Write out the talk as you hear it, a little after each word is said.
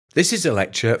This is a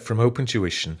lecture from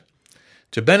OpenTuition.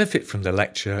 To benefit from the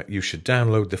lecture, you should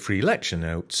download the free lecture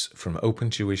notes from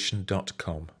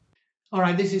opentuition.com.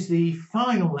 Alright, this is the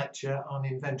final lecture on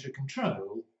inventory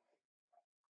control,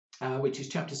 which is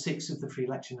chapter 6 of the free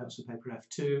lecture notes of paper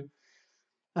F2.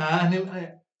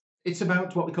 It's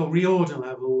about what we call reorder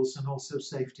levels and also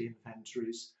safety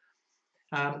inventories.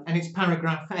 And it's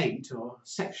paragraph 8 or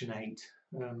section 8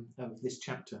 of this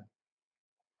chapter.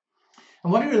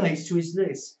 And what it relates to is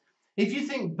this. If you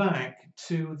think back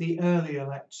to the earlier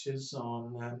lectures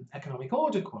on economic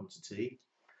order quantity,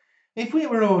 if we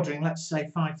were ordering, let's say,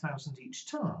 5,000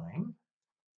 each time,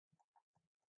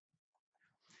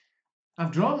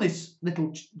 I've drawn this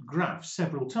little graph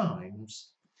several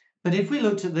times, but if we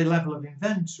looked at the level of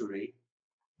inventory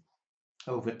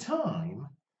over time,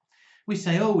 we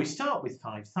say, oh, we start with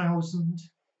 5,000.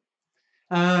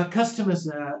 Customers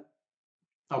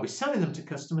we're selling them to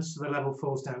customers, so the level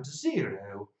falls down to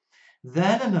 0.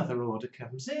 Then another order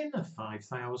comes in of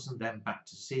 5,000, then back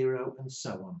to 0, and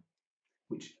so on,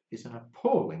 which is an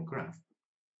appalling graph.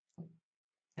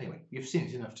 Anyway, you've seen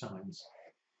it enough times.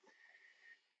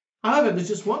 However, there's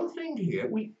just one thing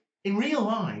here. In real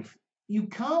life, you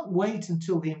can't wait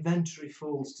until the inventory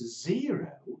falls to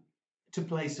 0 to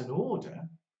place an order,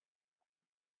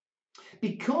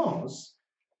 because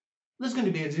there's going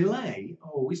to be a delay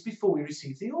always before we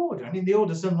receive the order. I mean, the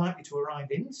order's unlikely to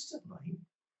arrive instantly.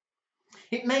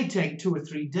 It may take 2 or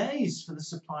 3 days for the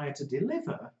supplier to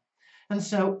deliver. And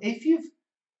so if you've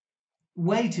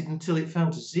waited until it fell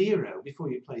to 0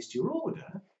 before you placed your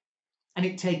order, and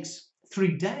it takes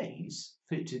 3 days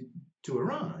for it to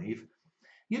arrive,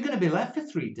 you're going to be left for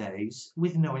 3 days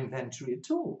with no inventory at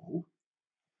all.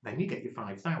 Then you get your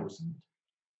 5,000.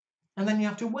 And then you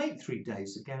have to wait 3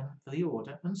 days again for the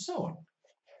order, and so on.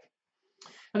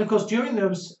 And of course, during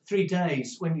those 3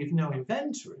 days when you've no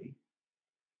inventory,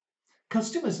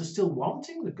 customers are still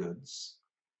wanting the goods,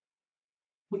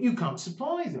 but you can't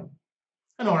supply them.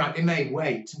 And all right, they may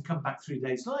wait and come back 3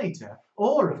 days later,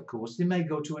 or of course, they may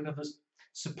go to another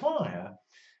supplier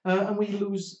and we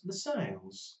lose the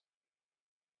sales.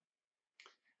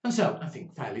 And so I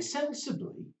think fairly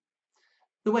sensibly,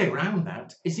 the way around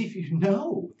that is if you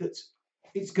know that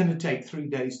it's going to take 3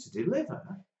 days to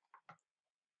deliver,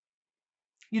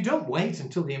 you don't wait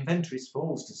until the inventory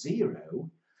falls to 0.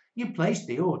 You place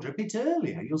the order a bit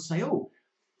earlier. You'll say, oh,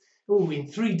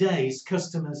 in 3 days,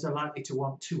 customers are likely to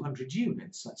want 200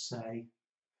 units, let's say.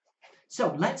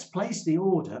 So let's place the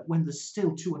order when there's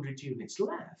still 200 units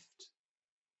left.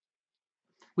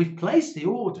 We've placed the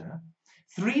order.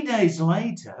 3 days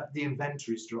later, the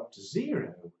inventory's dropped to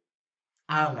 0.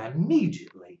 And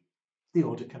immediately the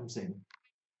order comes in.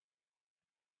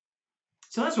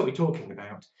 So that's what we're talking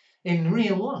about. In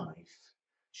real life,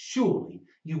 surely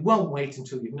you won't wait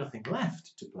until you've nothing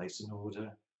left to place an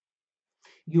order.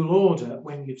 You'll order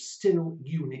when you've still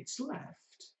units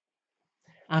left.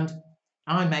 And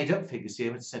I made up figures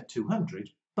here and said 200,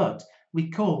 but we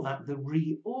call that the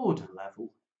reorder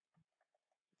level.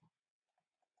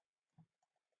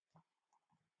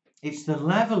 It's the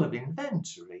level of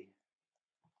inventory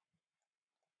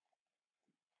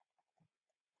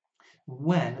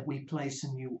when we place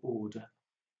a new order.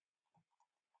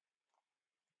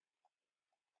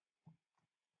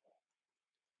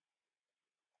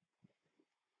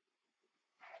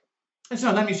 And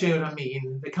so let me show you what I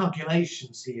mean. The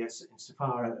calculations here,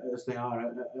 insofar as they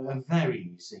are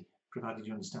very easy, provided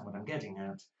you understand what I'm getting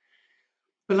at.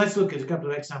 But let's look at a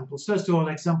couple of examples. First of all,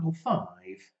 example 5.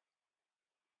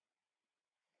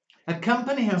 A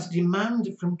company has demand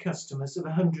from customers of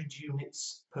 100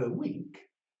 units per week.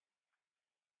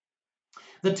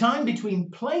 The time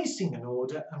between placing an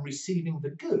order and receiving the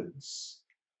goods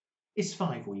is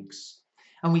 5 weeks,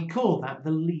 and we call that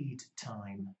the lead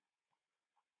time.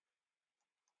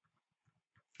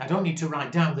 I don't need to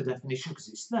write down the definition because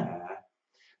it's there.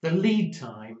 The lead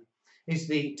time is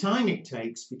the time it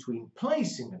takes between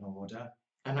placing an order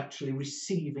and actually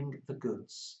receiving the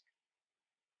goods.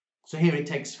 So here it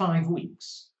takes 5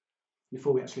 weeks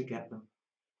before we actually get them.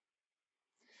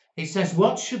 It says,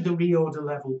 what should the reorder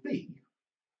level be?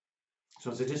 So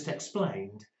as I just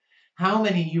explained, how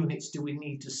many units do we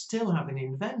need to still have in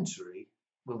inventory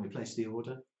when we place the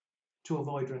order to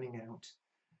avoid running out?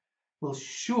 Well,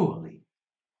 surely,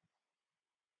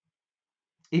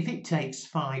 if it takes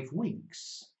 5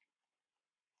 weeks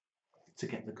to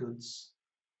get the goods,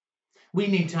 we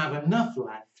need to have enough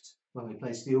left when we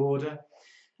place the order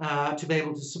to be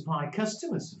able to supply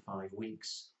customers for 5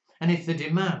 weeks. And if the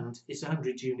demand is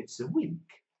 100 units a week,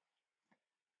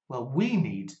 well, we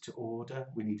need a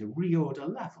reorder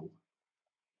level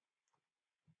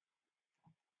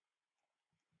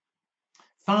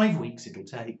 5 weeks it'll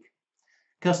take.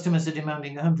 Customers are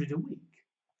demanding 100 a week.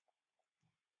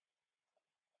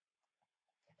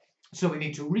 So we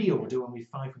need to reorder when we've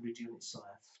 500 units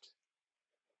left.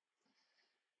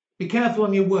 Be careful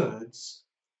on your words.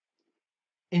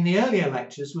 In the earlier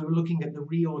lectures, we were looking at the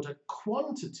reorder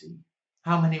quantity.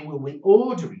 How many will we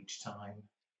order each time?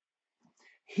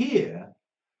 Here,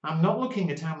 I'm not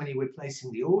looking at how many we're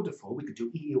placing the order for. We could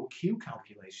do E or Q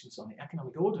calculations on the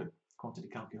economic order quantity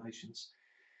calculations.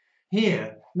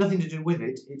 Here, nothing to do with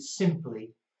it. It's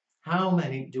simply how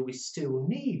many do we still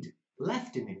need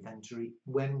left in inventory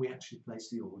when we actually place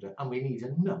the order, and we need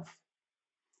enough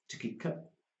to keep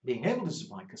being able to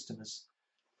supply customers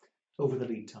over the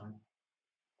lead time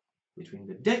between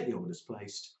the date the order is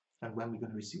placed and when we're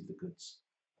going to receive the goods.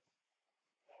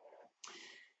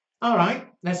 All right,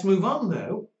 let's move on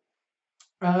though.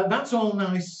 That's all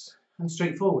nice and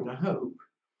straightforward, I hope,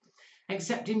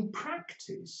 except in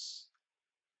practice,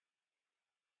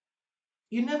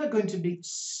 you're never going to be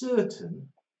certain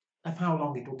of how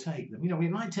long it'll take them.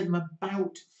 It might take them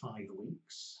about 5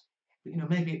 weeks, but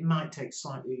maybe it might take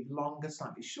slightly longer,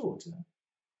 slightly shorter.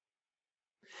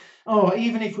 Or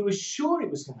even if we were sure it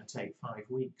was going to take 5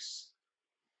 weeks,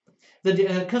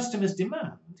 the customer's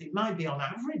demand, it might be on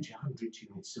average 100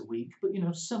 units a week, but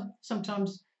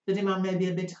sometimes the demand may be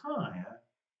a bit higher,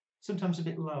 sometimes a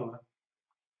bit lower.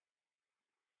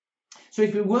 So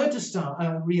if we were to start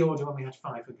a reorder when we had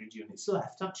 500 units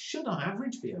left, that should on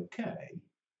average be okay.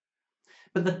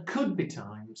 But there could be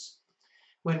times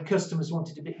when customers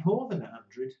wanted a bit more than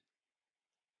 100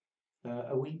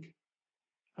 a week,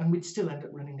 and we'd still end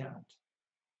up running out.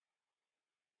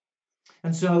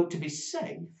 And so to be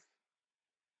safe,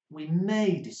 we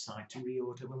may decide to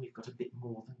reorder when we've got a bit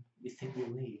more than we think we'll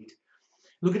need.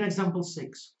 Look at example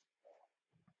 6.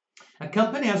 A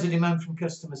company has a demand from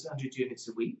customers 100 units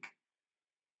a week.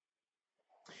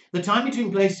 The time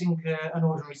between placing an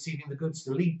order and receiving the goods,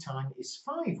 the lead time, is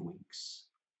 5 weeks.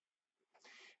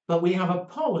 But we have a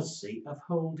policy of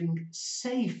holding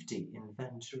safety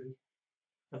inventory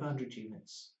of 100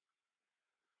 units.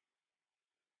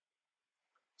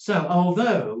 So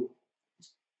although,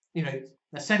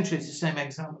 essentially it's the same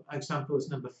example as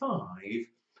number 5,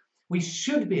 we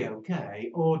should be okay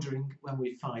ordering when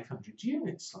we've 500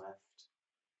 units left.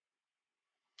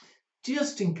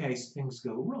 Just in case things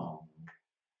go wrong,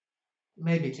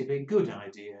 maybe it'd be a good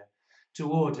idea to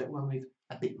order when we've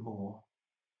a bit more.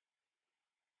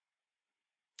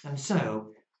 And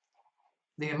so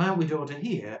the amount we'd order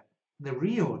here, the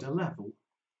reorder level,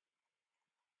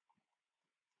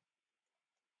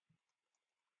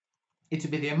 it would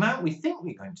be the amount we think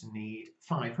we're going to need,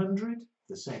 500,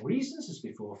 the same reasons as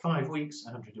before, 5 weeks,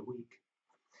 100 a week.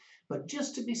 But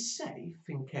just to be safe,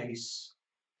 in case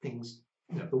things,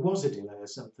 there was a delay or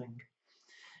something,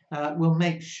 we'll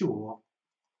make sure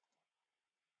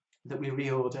that we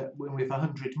reorder when we've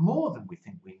 100 more than we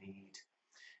think we need.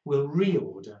 We'll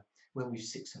reorder when we've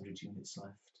 600 units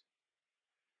left.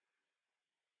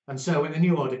 And so when the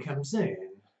new order comes in,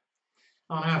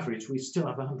 on average, we still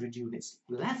have 100 units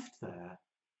left there.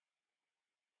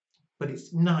 But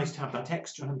it's nice to have that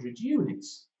extra 100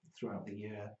 units throughout the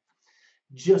year,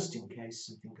 just in case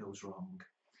something goes wrong.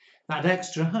 That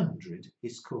extra 100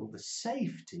 is called the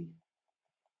safety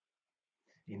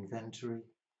inventory.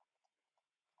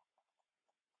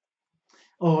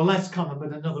 Or less common,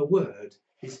 but another word,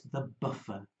 is the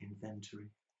buffer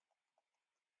inventory.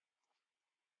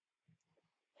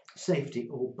 Safety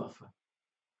or buffer.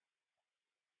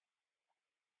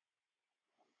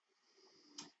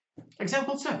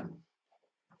 Example 7.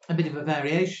 A bit of a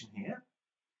variation here.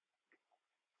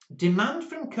 Demand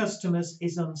from customers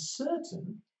is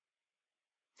uncertain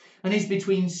and is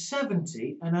between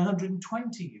 70 and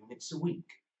 120 units a week.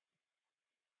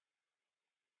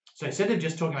 So instead of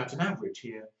just talking about an average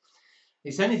here,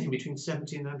 it's anything between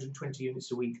 70 and 120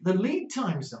 units a week. The lead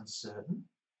time is uncertain,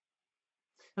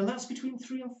 and that's between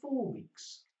 3 and 4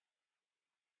 weeks.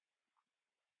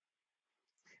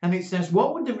 And it says,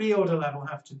 what would the reorder level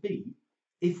have to be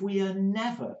if we are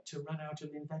never to run out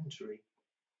of inventory?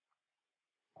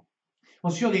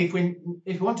 Well, surely if we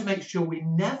want to make sure we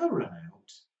never run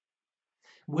out,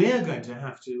 we're going to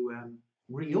have to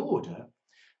reorder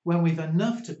when we've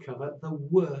enough to cover the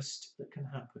worst that can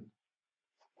happen.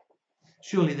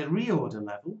 Surely the reorder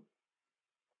level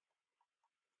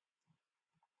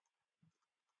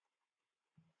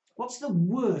what's the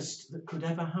worst that could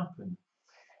ever happen?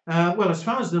 Well, as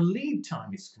far as the lead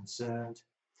time is concerned,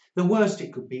 the worst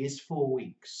it could be is 4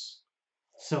 weeks.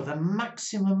 So the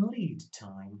maximum lead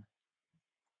time,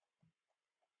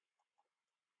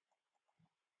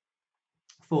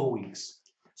 4 weeks.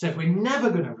 So if we're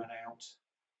never going to run out,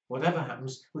 whatever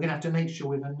happens, we're going to have to make sure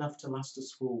we've enough to last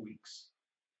us 4 weeks.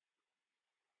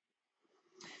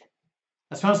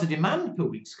 As far as the demand per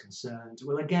week's concerned,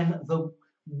 well, again, the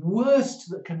worst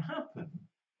that can happen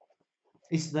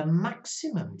is the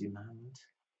maximum demand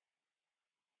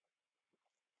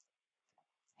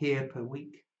here per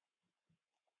week,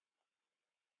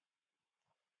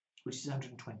 which is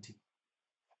 120.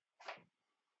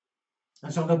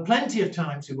 And so there are plenty of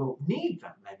times we won't need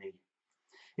that many.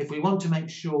 If we want to make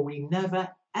sure we never,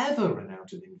 ever run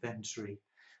out of inventory,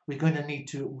 we're going to need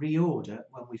to reorder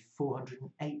when we've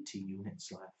 480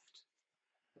 units left.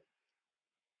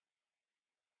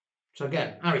 So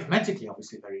again, arithmetically,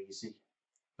 obviously very easy,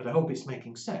 but I hope it's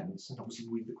making sense, and obviously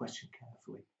read the question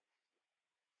carefully.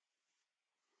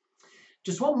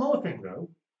 Just one more thing though.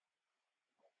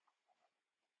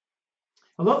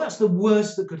 Although that's the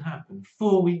worst that could happen,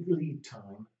 4-week lead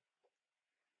time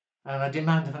and a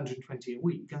demand of 120 a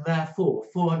week, and therefore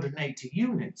 480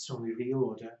 units when we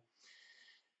reorder,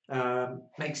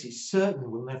 makes it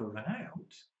certain we'll never run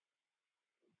out.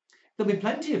 There'll be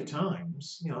plenty of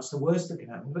times, that's the worst that can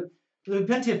happen, but there'll be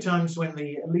plenty of times when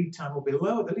the lead time will be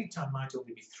lower. The lead time might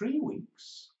only be 3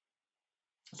 weeks.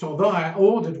 So although I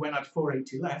ordered when I had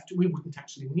 480 left, we wouldn't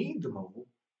actually need them all.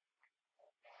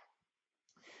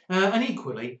 And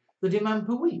equally, the demand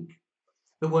per week.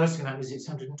 The worst can happen is it's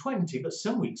 120, but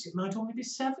some weeks it might only be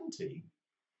 70.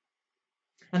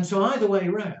 And so either way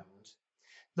round,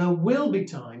 there will be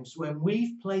times when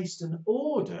we've placed an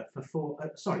order for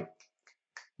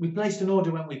we placed an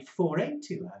order when we'd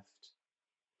 480 left,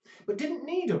 but didn't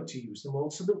need to use them all,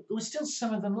 so there was still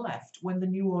some of them left when the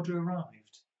new order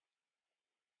arrived.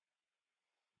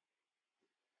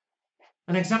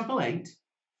 And example 8,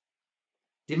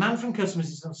 demand from customers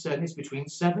is uncertain, it's between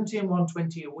 70 and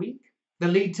 120 a week. The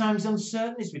lead time is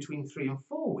uncertain, it's between 3 and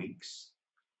 4 weeks.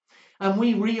 And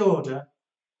we reorder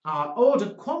our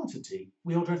ordered quantity,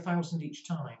 we order 1,000 each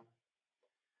time.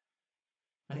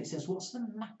 And it says, what's the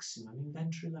maximum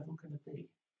inventory level going to be?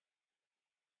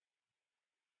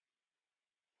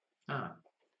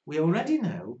 We already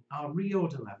know our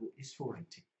reorder level is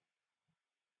 480.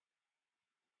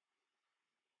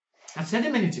 I said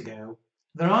a minute ago,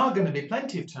 there are going to be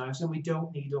plenty of times when we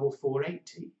don't need all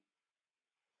 480,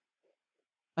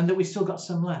 and that we've still got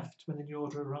some left when the new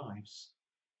order arrives.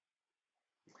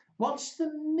 What's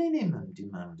the minimum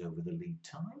demand over the lead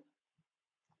time?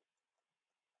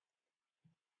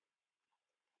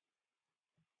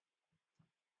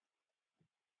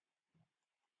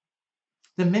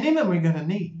 The minimum we're going to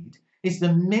need is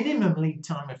the minimum lead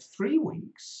time of 3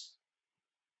 weeks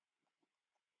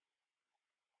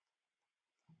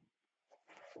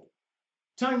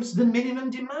times the minimum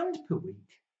demand per week.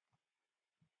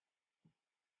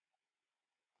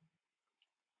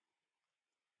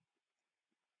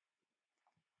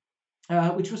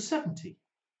 Which was 70.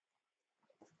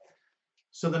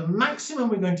 So the maximum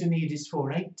we're going to need is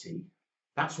 480.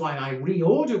 That's why I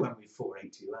reorder when we've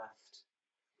 480 left.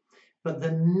 But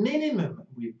the minimum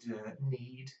we'd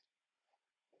need,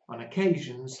 on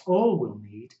occasions, all we'll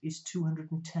need is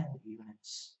 210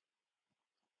 units.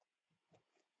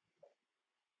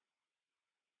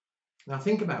 Now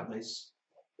think about this.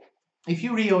 If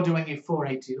you reorder when you've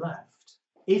 480 left,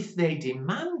 if they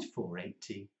demand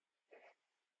 480,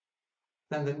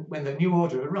 then when the new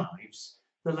order arrives,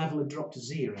 the level will drop to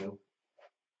 0.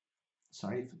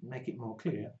 Sorry, to make it more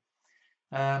clear.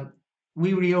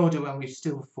 We reorder when we've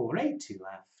still 480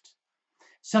 left.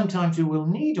 Sometimes we will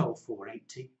need all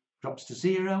 480, drops to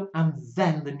 0, and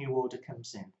then the new order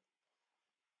comes in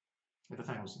with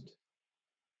 1,000.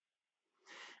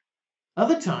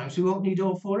 Other times we won't need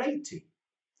all 480.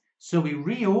 So we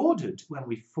reordered when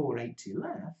we've 480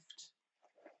 left.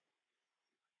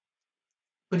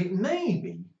 But it may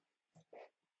be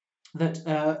that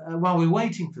while we're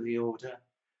waiting for the order,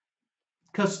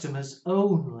 customers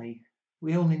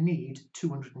we only need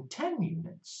 210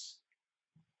 units.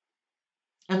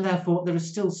 And therefore there is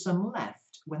still some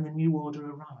left when the new order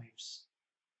arrives.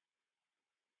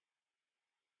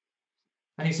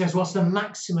 And he says, what's the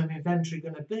maximum inventory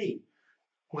going to be?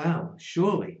 Well,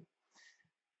 surely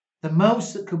the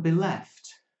most that could be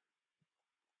left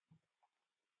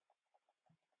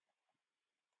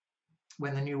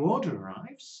when the new order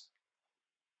arrives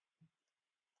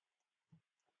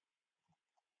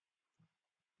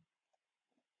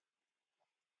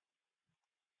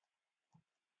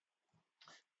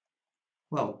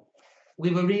well,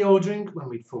 we were reordering when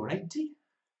we'd 480.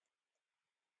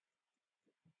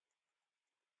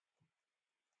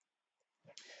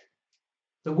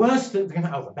 The worst that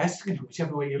the best,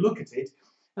 whichever way you look at it,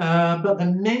 but the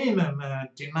minimum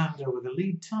demand over the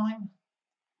lead time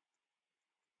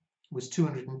was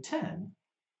 210,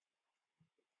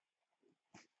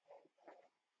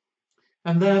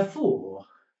 and therefore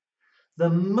the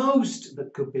most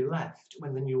that could be left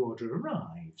when the new order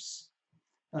arrives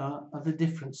are the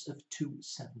difference of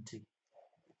 270.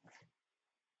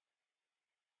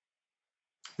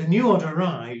 The new order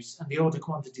arrives and the order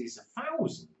quantity is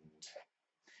 1,000,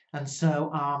 and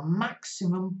so our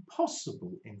maximum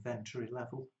possible inventory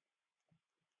level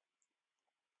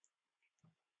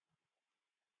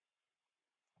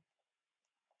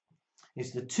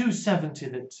is the 270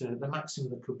 that the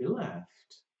maximum that could be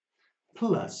left,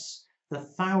 plus the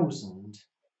 1,000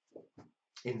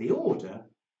 in the order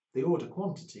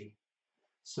quantity.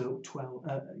 So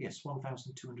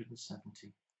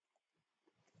 1,270.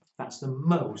 That's the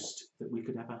most that we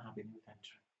could ever have in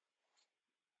inventory.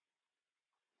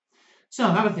 So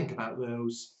have a think about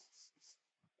those.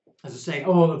 As I say,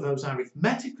 all of those are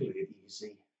arithmetically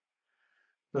easy,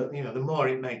 but the more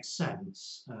it makes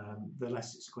sense, the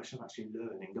less it's a question of actually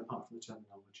learning, apart from the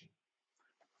terminology.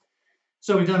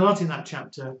 So we've done a lot in that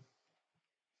chapter.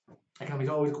 Economic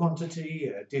order quantity,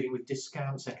 dealing with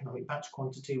discounts, economic batch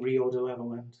quantity, reorder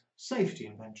level, and safety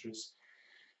inventories.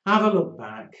 Have a look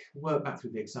back, work back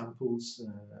through the examples,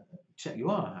 check you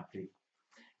are happy,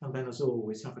 and then as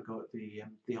always have a go at the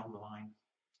online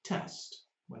test,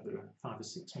 where there are 5 or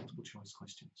 6 multiple choice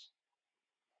questions.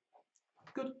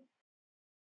 Good.